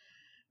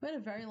 we had a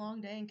very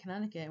long day in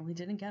Connecticut, and we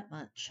didn't get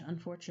much,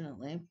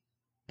 unfortunately.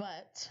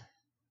 But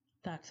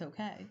that's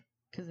okay,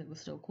 because it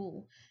was still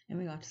cool, and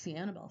we got to see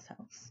Annabelle's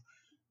house,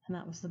 and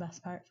that was the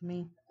best part for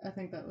me. I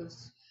think that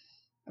was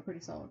a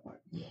pretty solid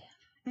part. Yeah.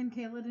 And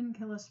Kayla didn't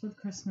kill us with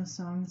Christmas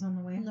songs on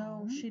the way home.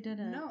 No, she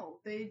didn't. No,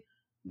 they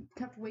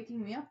kept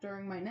waking me up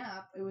during my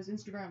nap. It was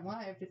Instagram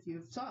Live, if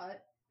you saw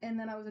it, and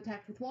then I was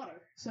attacked with water.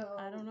 So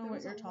I don't know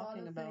what you're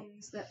talking about.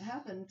 Things that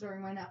happened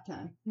during my nap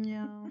time.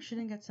 Yeah, she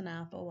didn't get to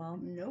nap. Oh well.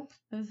 Nope.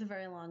 It was a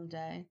very long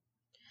day.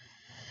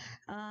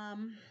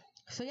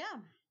 So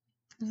yeah,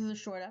 this is a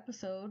short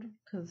episode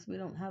because we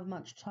don't have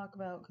much to talk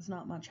about because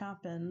not much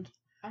happened.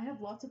 I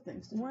have lots of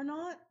things to We're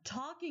not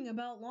talking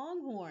about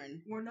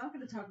Longhorn. We're not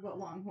going to talk about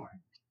Longhorn.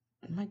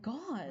 Oh my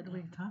God. What are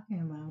we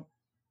talking about?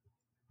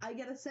 I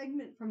get a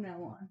segment from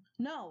now on.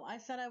 No, I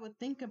said I would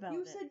think about it.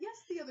 You said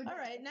yes the other day. All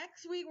right,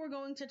 next week we're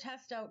going to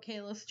test out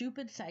Kayla's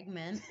stupid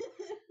segment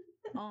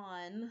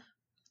on...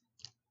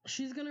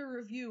 She's going to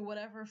review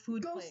whatever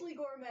food Ghostly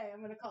Gourmet,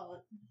 I'm going to call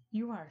it.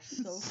 You are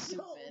so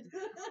stupid.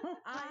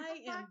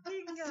 I am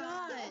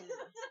done.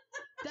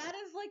 That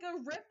is like a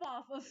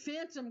ripoff of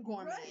Phantom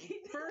Gourmet, Right.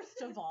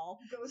 First of all.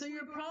 So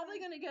you're probably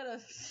going to get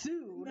us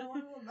sued. No, I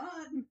will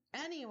not.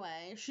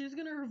 Anyway, she's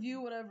going to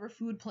review whatever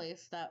food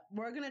place that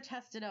we're going to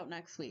test it out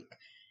next week.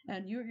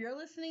 And you're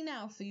listening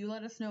now, so you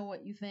let us know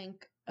what you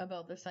think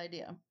about this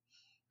idea.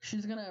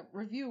 She's going to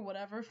review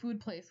whatever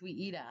food place we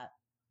eat at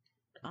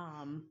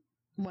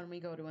when we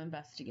go to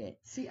investigate.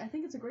 See, I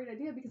think it's a great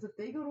idea because if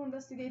they go to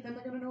investigate, then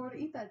they're going to know where to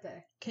eat that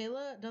day.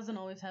 Kayla doesn't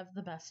always have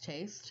the best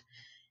taste,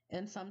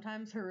 and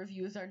sometimes her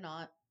reviews are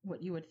not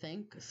what you would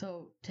think,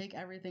 so take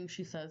everything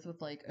she says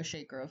with a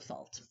shaker of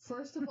salt.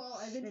 First of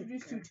all, I've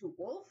introduced you to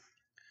Wolf.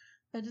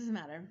 It doesn't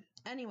matter.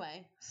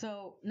 Anyway,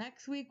 so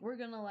next week we're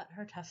going to let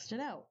her test it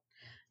out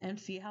and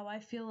see how I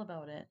feel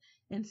about it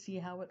and see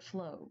how it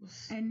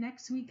flows. And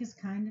next week is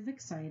kind of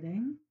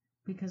exciting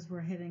because we're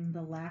hitting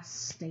the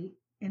last state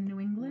in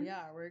New England.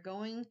 Yeah, we're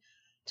going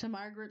to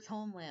Margaret's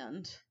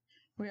homeland.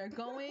 We are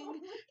going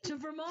to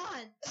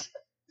Vermont.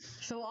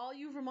 So all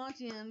you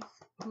Vermontians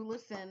who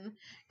listen,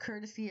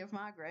 courtesy of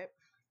Margaret,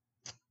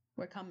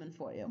 we're coming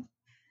for you.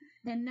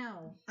 And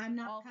no, I'm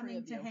not All three coming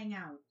of to you. hang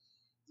out.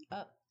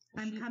 Uh,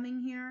 I'm she-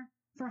 coming here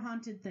for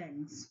haunted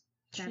things.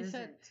 That She is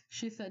said it.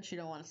 she said she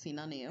don't want to see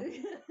none of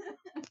you.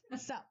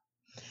 So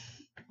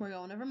we're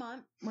going to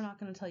Vermont. We're not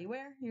going to tell you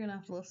where. You're gonna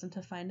have to listen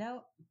to find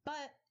out.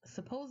 But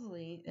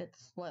supposedly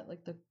it's what,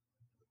 like the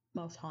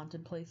most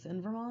haunted place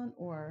in Vermont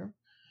or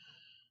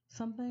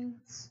something.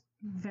 It's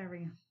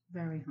very,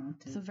 very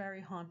haunted. It's a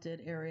very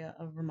haunted area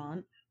of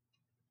Vermont.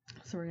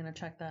 So we're gonna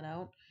check that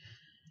out.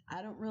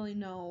 I don't really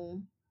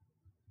know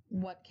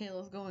what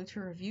Kayla's going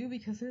to review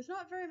because there's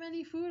not very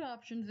many food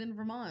options in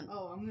Vermont.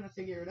 Oh, I'm gonna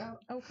figure it out.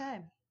 Okay.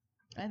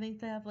 I think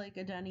they have like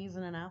a Denny's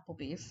and an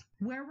Applebee's.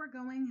 Where we're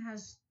going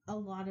has a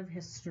lot of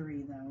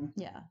history, though.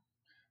 Yeah.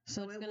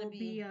 So it's it gonna will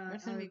be a-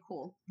 it's gonna a be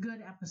cool.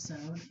 Good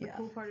episode. The Yeah.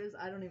 cool part is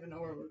I don't even know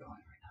where we're going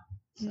right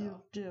now. You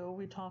So do.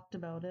 We talked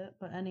about it.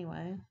 But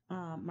anyway,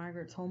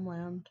 Margaret's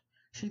homeland.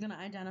 She's gonna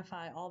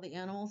identify all the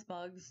animals,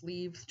 bugs,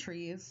 leaves,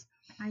 trees.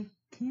 I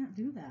can't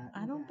do that.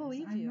 I you don't guys.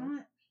 believe I'm you.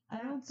 Not I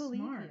don't that believe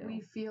smart. you.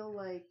 we feel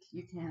like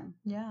you can.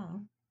 Yeah.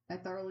 I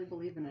thoroughly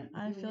believe in it.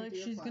 I You feel and like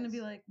your she's gonna be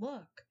deer like,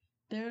 look,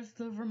 there's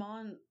the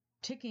Vermont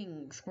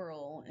ticking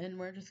squirrel, and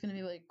we're just gonna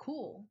be like,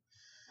 cool.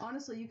 flies.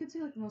 Honestly, you could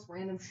say like the most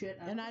random shit,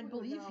 And I I'd would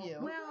believe know. you.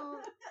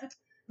 Well,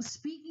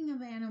 speaking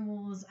of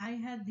animals, I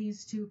had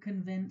these two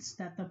convinced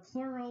that the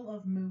plural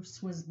of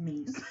moose was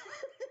meese.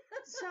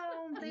 So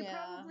they Yeah.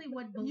 probably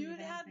would believe You'd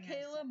had anything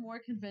I Kayla said. more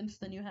convinced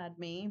than you had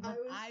me, but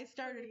was I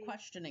started pretty-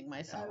 questioning I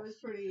myself. was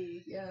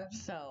pretty, yeah,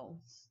 So,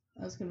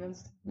 I was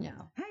convinced.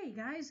 yeah. Hey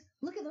guys,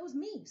 look at those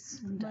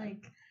meese. I'm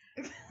done.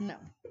 Like, No.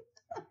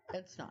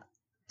 It's not.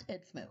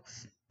 It's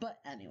moose. But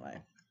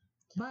anyway,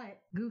 but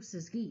goose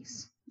is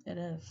geese. it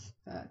is.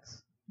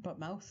 Facts. But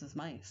mouse is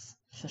mice.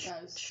 It's a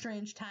Guys.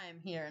 strange time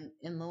here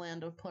in the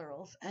land of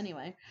plurals.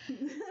 Anyway,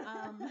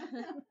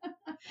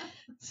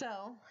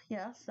 so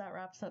yes, that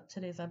wraps up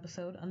today's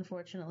episode.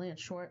 Unfortunately,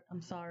 it's short.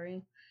 I'm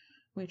sorry.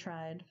 We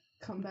tried.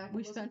 Come back. and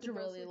We listen spent to a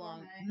really Ghostly long.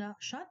 Gourmet. No,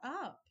 shut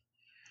up.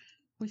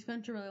 We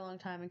spent a really long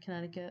time in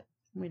Connecticut.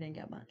 We didn't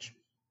get much.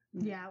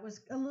 Yeah, it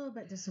was a little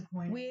bit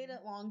disappointing. We ate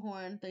at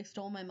Longhorn. They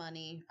stole my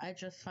money. I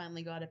just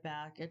finally got it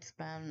back. It's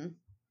been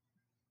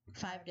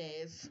 5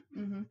 days.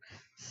 Mhm.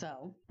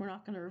 So we're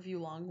not going to review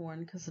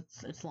Longhorn because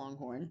it's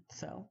Longhorn.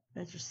 So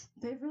it's just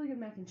They have really good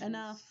mac and cheese.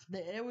 enough.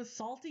 It was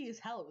salty as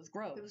hell. It was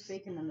gross. There was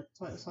bacon in it,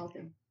 that's why it was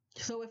salty.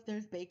 So if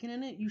there's bacon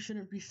in it, you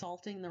shouldn't be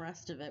salting the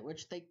rest of it,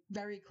 which they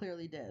very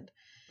clearly did.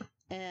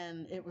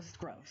 And it was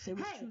gross. It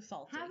was Hey, too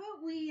salty. how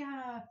about we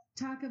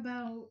talk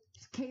about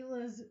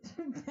Kayla's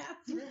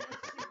bathroom?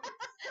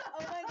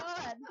 Oh my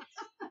god.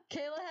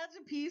 Kayla had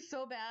to pee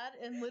so bad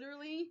and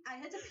literally I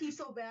had to pee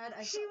so bad.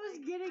 She was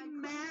getting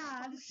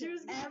mad. She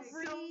was getting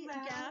every so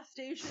mad. gas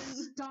station.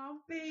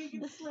 Stomping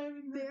and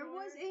slamming the There door.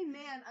 was a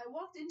man. I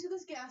walked into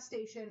this gas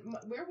station.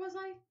 Where was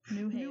I?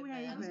 New New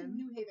Haven. I was in Haven.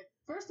 New Haven.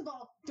 First of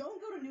all,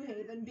 don't go to New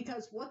Haven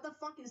because what the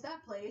fuck is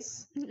that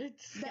place?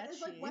 It's That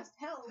is like sketchy. West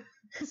Hell.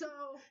 So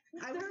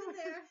I was in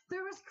there.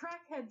 There was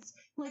crackheads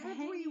like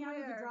hanging out of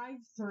the Everywhere.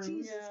 drive-through.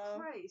 Jesus Yeah.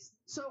 Christ.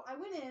 So I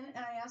went in and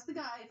I asked the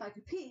guy if I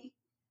could pee.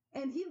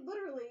 And he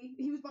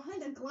was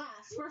behind a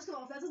glass. First of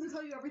all, if that doesn't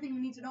tell you everything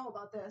you need to know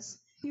about this,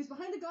 he was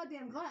behind a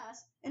goddamn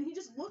glass, and he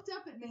just looked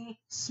up at me,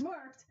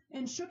 smirked,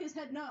 and shook his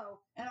head no.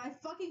 And I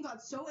fucking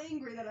got so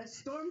angry that I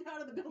stormed out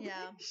of the building.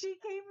 Yeah. She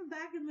came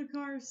back in the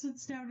car,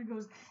 sits down, and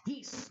goes,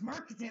 "He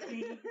smirked at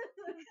me."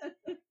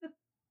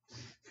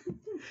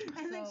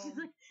 And then So- she's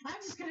like,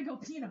 "I'm just gonna go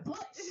pee in a bush."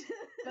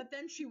 But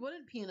then she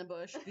wouldn't pee in a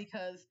bush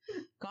because,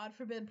 God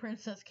forbid,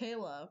 Princess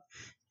Kayla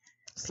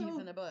pees So,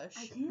 in a bush.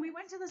 I can't. we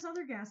went to this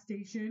other gas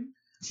station.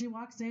 She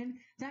walks in.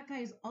 That guy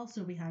is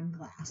also behind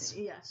glass.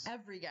 Yes.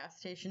 Every gas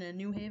station in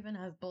New Haven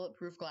has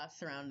bulletproof glass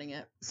surrounding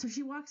it. So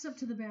she walks up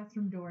to the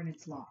bathroom door and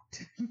it's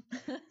locked.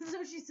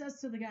 So she says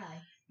to the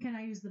guy, "Can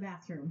I use the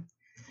bathroom?"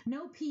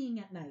 "No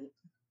peeing at night."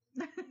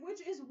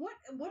 Which is what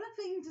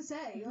a thing to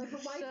say. Like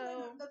why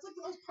So- that's like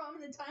the most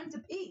prominent time to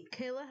pee.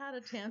 Kayla had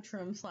a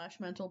tantrum /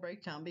 mental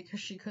breakdown because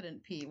she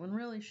couldn't pee, when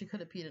really she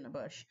could have peed in a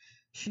bush.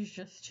 She's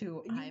just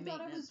too high You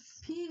thought I was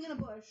maintenance. peeing in a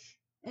bush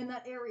in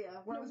that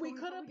area where I No, was we going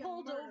to could have probably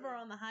pulled get over murdered.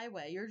 on the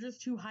highway. You're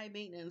just too high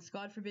maintenance.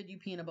 God forbid you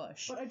pee in a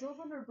bush. But I drove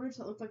under a bridge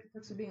that looked like the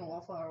perks of being a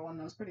wallflower one.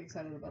 And I was pretty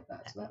excited about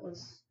that. So that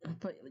was.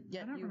 But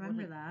yet I don't you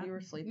remember wouldn't- that. You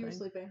were sleeping. You were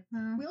sleeping.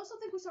 Uh, We also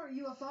think we saw a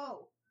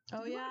UFO.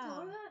 Oh Did you yeah.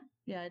 tell her that?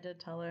 Yeah, I did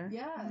tell her.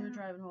 Yeah. We were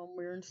driving home.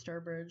 We were in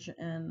Sturbridge,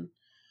 and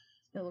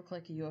it looked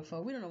like a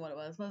UFO. We don't know what it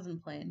was. It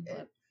wasn't plane,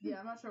 but Yeah,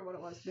 I'm not sure what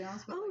it was to be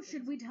honest. But oh, like,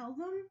 should we tell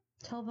them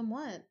tell them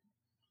what?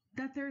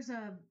 that there's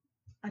a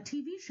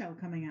TV show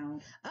coming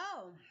out?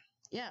 Oh,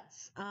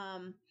 yes.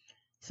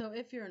 So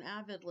if you're an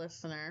avid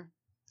listener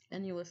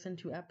and you listen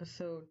to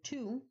episode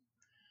 2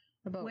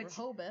 about Which-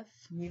 Rehoboth,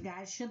 You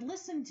guys should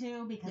listen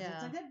to because it's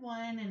Yeah. a good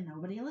one and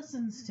nobody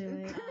listens to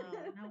it. I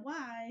don't know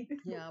why.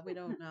 yeah, we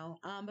don't know.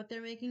 But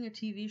they're making a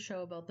TV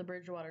show about the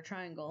Bridgewater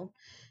Triangle,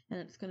 and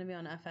it's going to be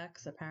on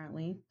FX.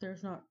 Apparently,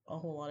 there's not a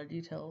whole lot of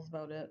details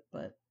about it,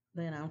 but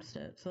they announced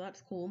it, so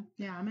that's cool.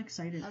 Yeah, I'm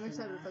excited. I'm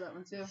excited for that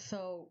one too.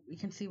 So we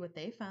can see what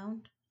they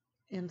found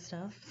and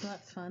stuff. So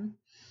that's fun.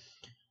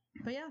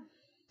 But yeah,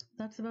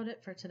 that's about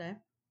it for today.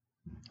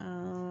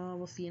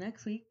 We'll see you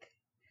next week.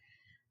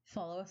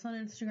 Follow us on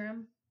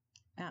Instagram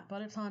at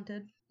But It's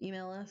Haunted.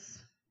 Email us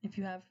if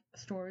you have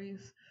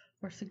stories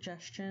or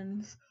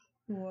suggestions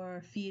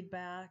or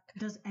feedback.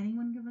 Does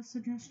anyone give us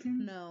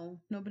suggestions? No,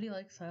 nobody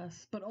likes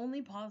us, but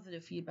only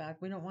positive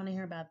feedback. We don't want to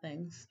hear bad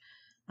things.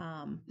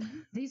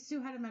 These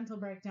two had a mental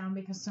breakdown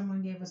because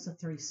someone gave us a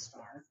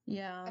 3-star.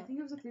 Yeah, I think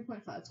it was a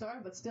 3.5 star,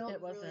 but still, it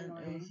it was wasn't.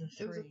 really It annoying.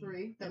 was a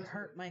 3. That It was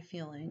hurt my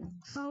feelings.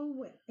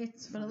 Oh,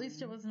 it's But at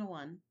least it fine. wasn't a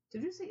 1.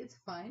 Did you say it's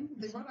fine?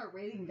 They brought our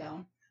rating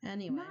down.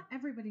 Anyway, Not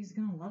everybody's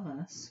gonna love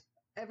us.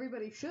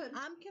 Everybody should.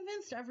 I'm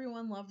convinced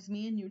everyone loves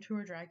me, and you two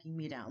are dragging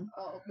me down.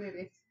 Oh,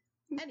 maybe.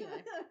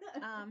 Anyway,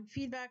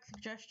 feedback, I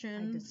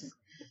suggestions,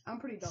 disagree. I'm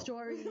pretty dull.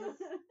 stories,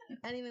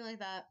 anything like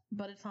that,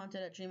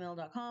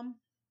 butitshaunted@gmail.com.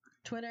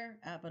 Twitter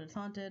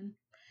 @butitshaunted.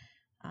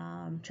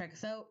 Check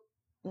us out.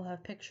 We'll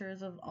have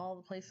pictures of all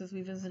the places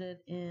we visited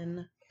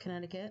in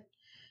Connecticut.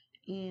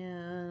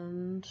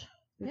 And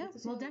We yeah, get to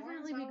see We'll the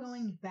definitely Warren's be house.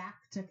 going back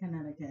to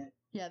Connecticut.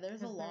 yeah,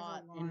 there's a Because there's a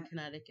lot in lot.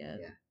 Connecticut.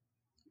 Yeah.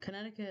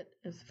 Connecticut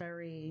is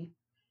very,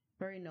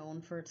 very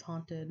known for its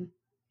haunted,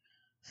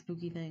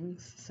 spooky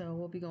things. So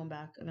we'll be going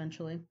back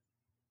eventually.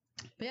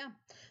 But yeah,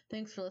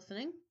 thanks for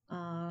listening.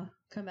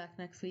 Come back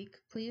next week,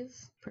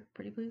 please.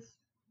 Pretty please.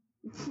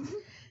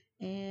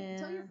 And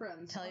Tell your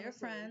friends. Tell your honestly.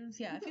 friends.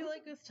 Yeah, if you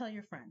like us, tell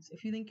your friends.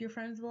 If you think your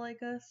friends will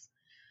like us,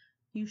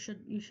 you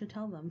should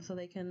tell them so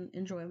they can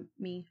enjoy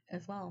me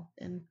as well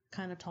and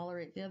kind of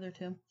tolerate the other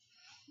two.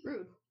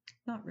 Rude.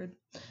 Not rude.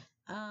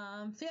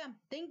 So yeah,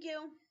 thank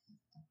you.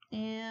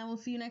 And we'll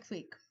see you next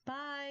week.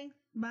 Bye.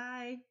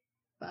 Bye.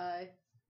 Bye.